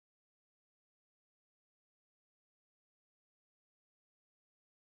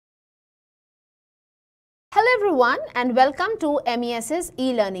Hello everyone and welcome to MES's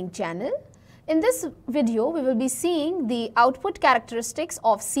e-learning channel. In this video, we will be seeing the output characteristics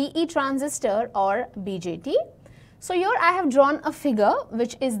of CE transistor or BJT. So here I have drawn a figure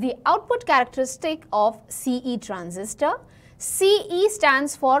which is the output characteristic of CE transistor. CE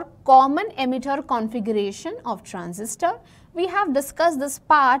stands for common emitter configuration of transistor. We have discussed this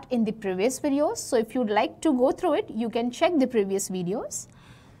part in the previous videos. So if you'd like to go through it, you can check the previous videos.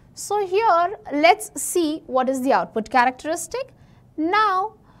 So here let's see what is the output characteristic.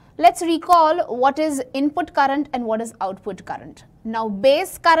 Now let's recall what is input current and what is output current. Now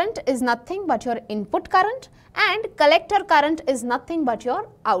base current is nothing but your input current and collector current is nothing but your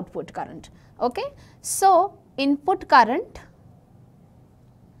output current. Okay. So input current,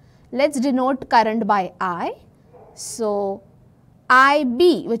 let's denote current by I. So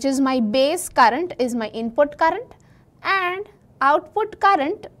IB, which is my base current, is my input current and output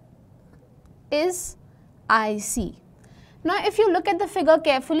current is IC. Now if you look at the figure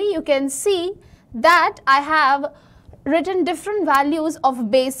carefully, you can see that I have written different values of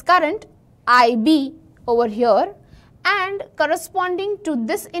base current IB over here, and corresponding to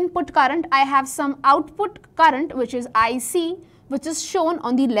this input current I have some output current which is IC, which is shown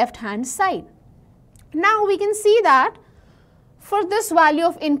on the left hand side. Now we can see that for this value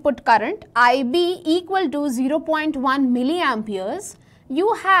of input current IB equal to 0.1 milliamperes,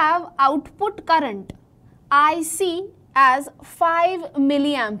 you have output current IC as 5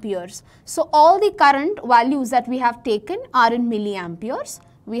 milliamperes. So all the current values that we have taken are in milliamperes.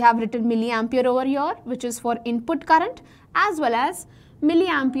 We have written milliampere over here, which is for input current, as well as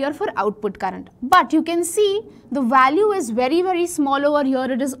milliampere for output current. But you can see the value is very small over here.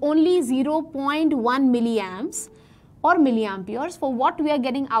 It is only 0.1 milliamps or milliamperes for what we are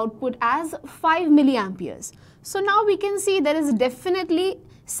getting output as 5 milliamperes. So now we can see there is definitely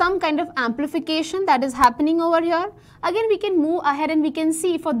some kind of amplification that is happening over here. Again, we can move ahead and we can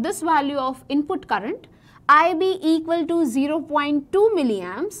see for this value of input current IB equal to 0.2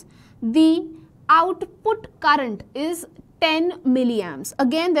 milliamps, the output current is 10 milliamps.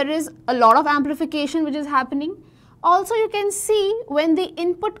 Again, there is a lot of amplification which is happening. Also, you can see when the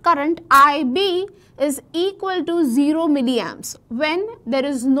input current IB is equal to 0 milliamps, when there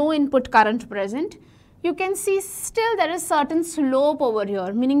is no input current present, you can see still there is certain slope over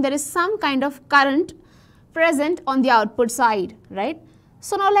here, meaning there is some kind of current present on the output side, right?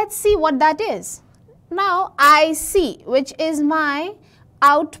 So now let's see what that is. Now IC, which is my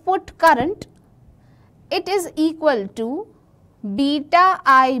output current, it is equal to beta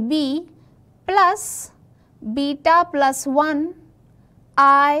IB plus beta plus 1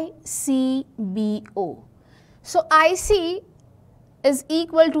 ICBO. So IC is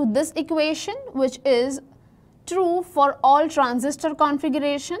equal to this equation, which is true for all transistor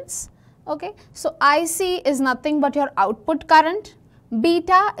configurations. Okay. So IC is nothing but your output current.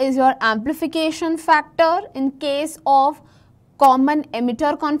 Beta is your amplification factor in case of common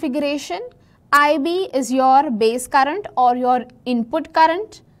emitter configuration. IB is your base current or your input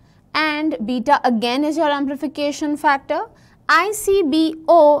current, and beta again is your amplification factor.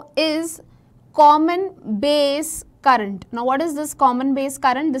 ICBO is common base current. Now what is this common base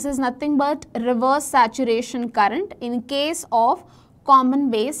current? This is nothing but reverse saturation current in case of common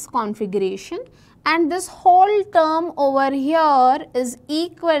base configuration, and this whole term over here is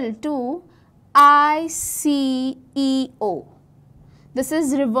equal to ICEO. This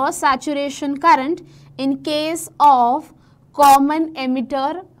is reverse saturation current in case of common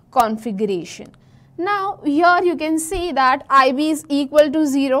emitter configuration. Now here you can see that IB is equal to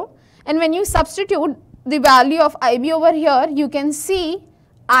 0, and when you substitute the value of IB over here, you can see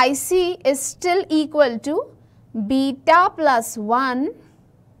IC is still equal to beta plus 1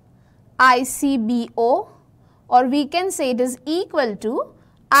 ICBO, or we can say it is equal to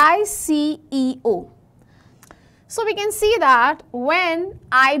ICEO. So we can see that when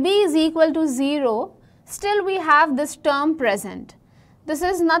IB is equal to 0, still we have this term present. This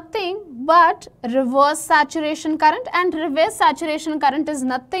is nothing but reverse saturation current, and reverse saturation current is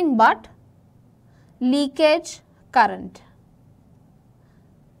nothing but leakage current.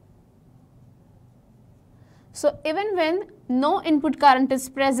 So even when no input current is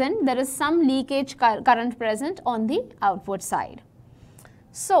present, there is some leakage current present on the output side.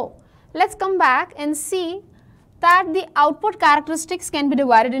 So let's come back and see that the output characteristics can be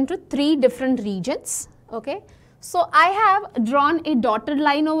divided into 3 different regions. Okay. So I have drawn a dotted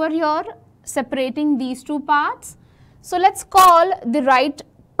line over here separating these two parts. So let's call the right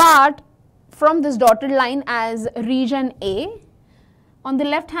part from this dotted line as region A. On the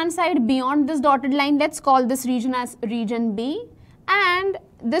left hand side beyond this dotted line, let's call this region as region B, and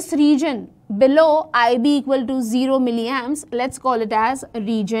this region below IB equal to 0 milliamps, let's call it as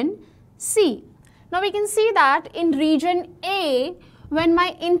region C. Now we can see that in region A, when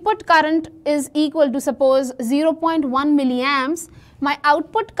my input current is equal to suppose 0.1 milliamps, my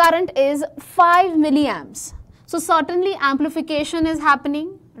output current is 5 milliamps. So certainly amplification is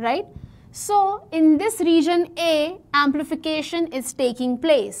happening, right? So in this region A, amplification is taking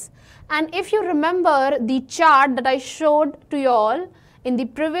place. And if you remember the chart that I showed to you all in the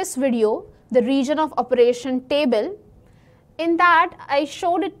previous video, the region of operation table, in that I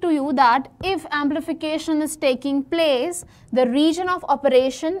showed it to you that if amplification is taking place, the region of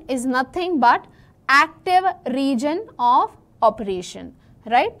operation is nothing but active region of operation,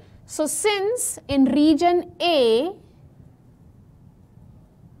 right? So since in region A,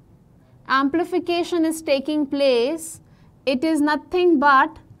 amplification is taking place, it is nothing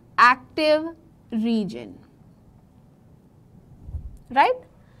but active region, right?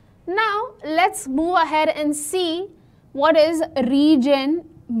 Now let's move ahead and see what is region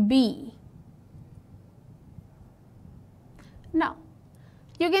B. Now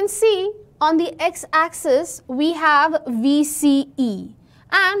you can see on the x-axis we have VCE,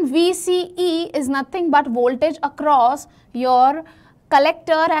 and VCE is nothing but voltage across your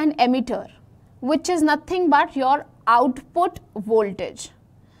collector and emitter, which is nothing but your output voltage.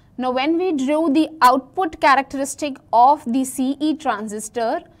 Now when we drew the output characteristic of the CE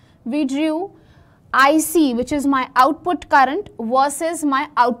transistor, we drew IC, which is my output current, versus my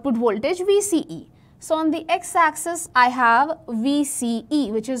output voltage VCE. So on the x-axis I have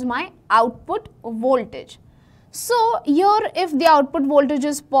VCE, which is my output voltage. So here if the output voltage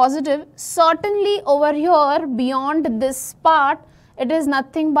is positive, certainly over here beyond this part it is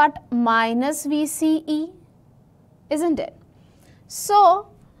nothing but minus VCE, isn't it? So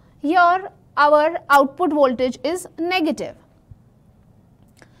here our output voltage is negative.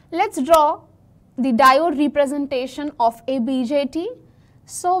 Let's draw the diode representation of a BJT.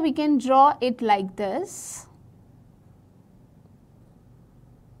 So we can draw it like this.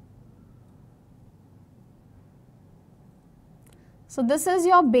 So this is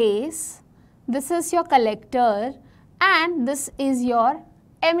your base, this is your collector, and this is your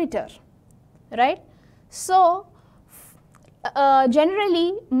emitter, right? So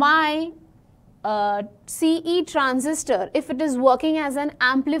generally my CE transistor, if it is working as an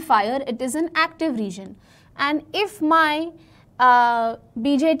amplifier, it is an active region, and if my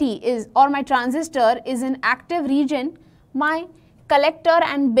BJT is or my transistor is in active region, my collector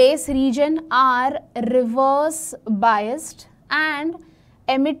and base region are reverse biased and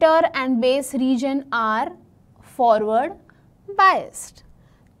emitter and base region are forward biased.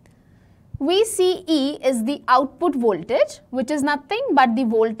 VCE is the output voltage, which is nothing but the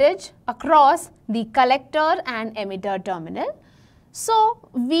voltage across the collector and emitter terminal. So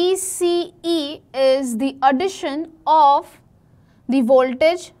VCE is the addition of the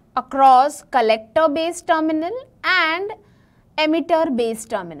voltage across collector base terminal and emitter base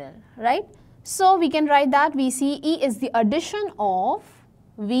terminal, right? So we can write that VCE is the addition of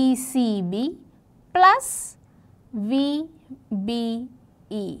VCB plus VBE.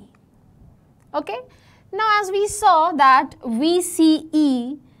 Okay. Now as we saw that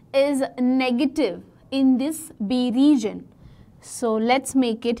VCE is negative in this B region, so let's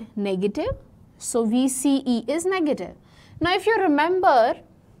make it negative. So VCE is negative. Now if you remember,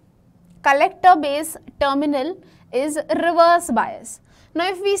 collector base terminal is reverse bias. Now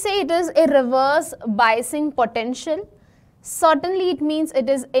if we say it is a reverse biasing potential, certainly it means it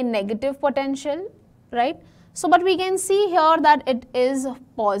is a negative potential, right? So but we can see here that it is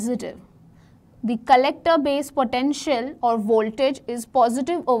positive. The collector base potential or voltage is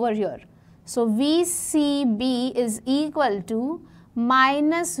positive over here. So VCB is equal to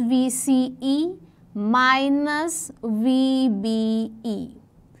minus VCE minus VBE.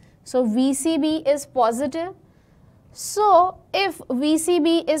 So VCB is positive. So if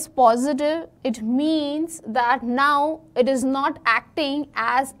VCB is positive, it means that now it is not acting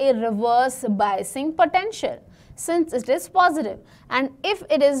as a reverse biasing potential since it is positive. And if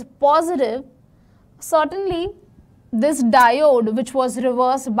it is positive, certainly this diode which was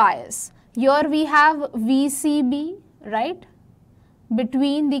reverse bias, here we have VCB, right,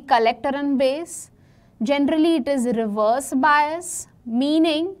 between the collector and base. Generally it is reverse bias,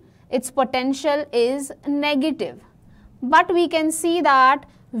 meaning its potential is negative. But we can see that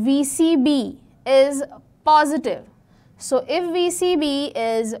VCB is positive. So if VCB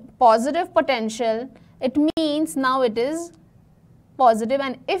is positive potential, it means now it is positive,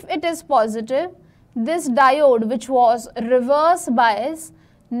 and if it is positive, this diode which was reverse bias,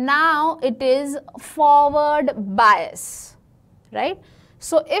 now it is forward bias, right?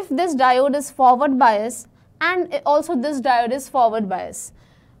 So if this diode is forward bias and also this diode is forward bias,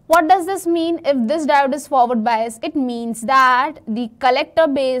 what does this mean? If this diode is forward bias, it means that the collector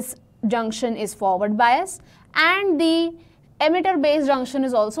base junction is forward bias and the emitter base junction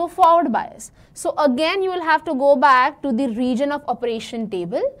is also forward bias. So again you will have to go back to the region of operation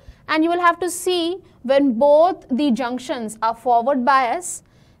table and you will have to see when both the junctions are forward bias,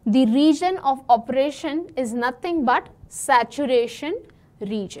 the region of operation is nothing but saturation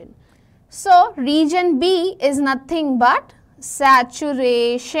region. So region B is nothing but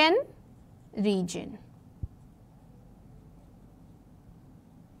saturation region.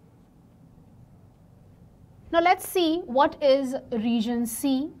 Now let's see what is region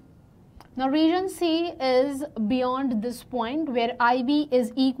C. Now region C is beyond this point where IB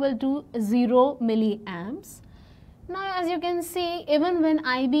is equal to 0 milliamps. Now as you can see, even when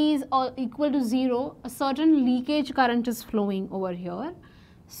IB is equal to 0, a certain leakage current is flowing over here.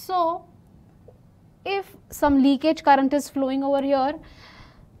 So if some leakage current is flowing over here,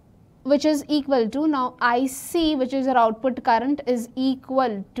 which is equal to, now IC, which is our output current, is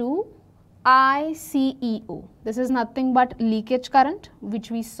equal to ICEO. This is nothing but leakage current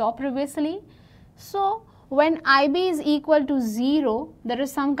which we saw previously. So when IB is equal to 0, there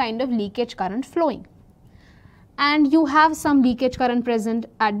is some kind of leakage current flowing and you have some leakage current present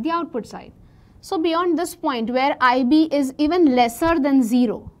at the output side. So beyond this point where IB is even lesser than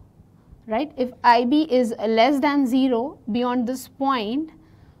 0, right? If IB is less than 0, beyond this point,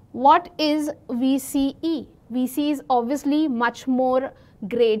 what is VCE? VC is obviously much more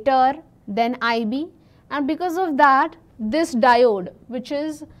greater than IB, and because of that this diode which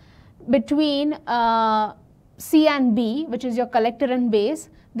is between C and B, which is your collector and base,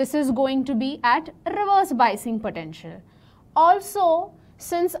 this is going to be at reverse biasing potential. Also,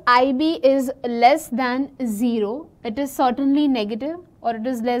 since IB is less than 0, it is certainly negative or it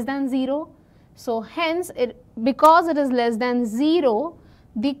is less than 0. So hence, because it is less than 0,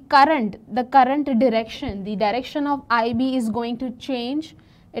 the current direction, the direction of IB is going to change.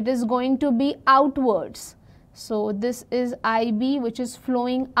 It is going to be outwards. So this is IB which is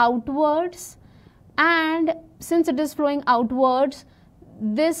flowing outwards, and since it is flowing outwards,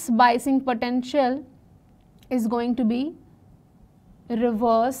 this biasing potential is going to be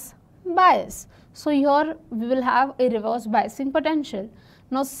reverse bias. So here we will have a reverse biasing potential.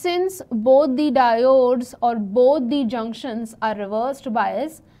 Now since both the diodes or both the junctions are reversed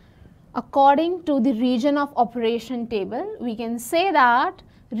bias, according to the region of operation table, we can say that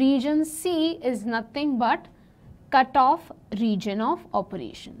region C is nothing but cutoff region of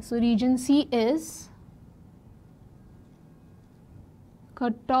operation. So region C is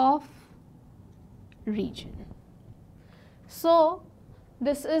cutoff region. So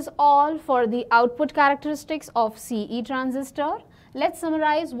this is all for the output characteristics of CE transistor. Let's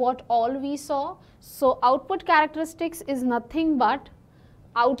summarize what all we saw. So output characteristics is nothing but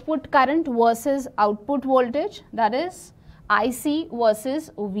output current versus output voltage, that is IC versus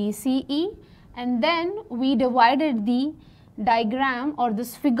VCE, and then we divided the diagram or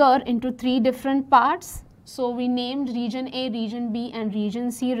this figure into 3 different parts. So we named region A, region B and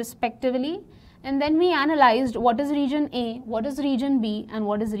region C respectively, and then we analyzed what is region A, what is region B and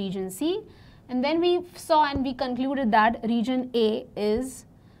what is region C, and then we saw and we concluded that region A is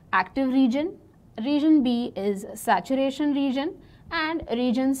active region, region B is saturation region and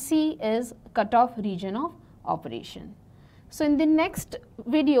region C is cutoff region of operation. So in the next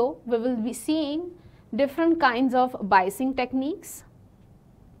video, we will be seeing different kinds of biasing techniques.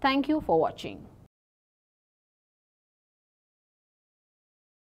 Thank you for watching.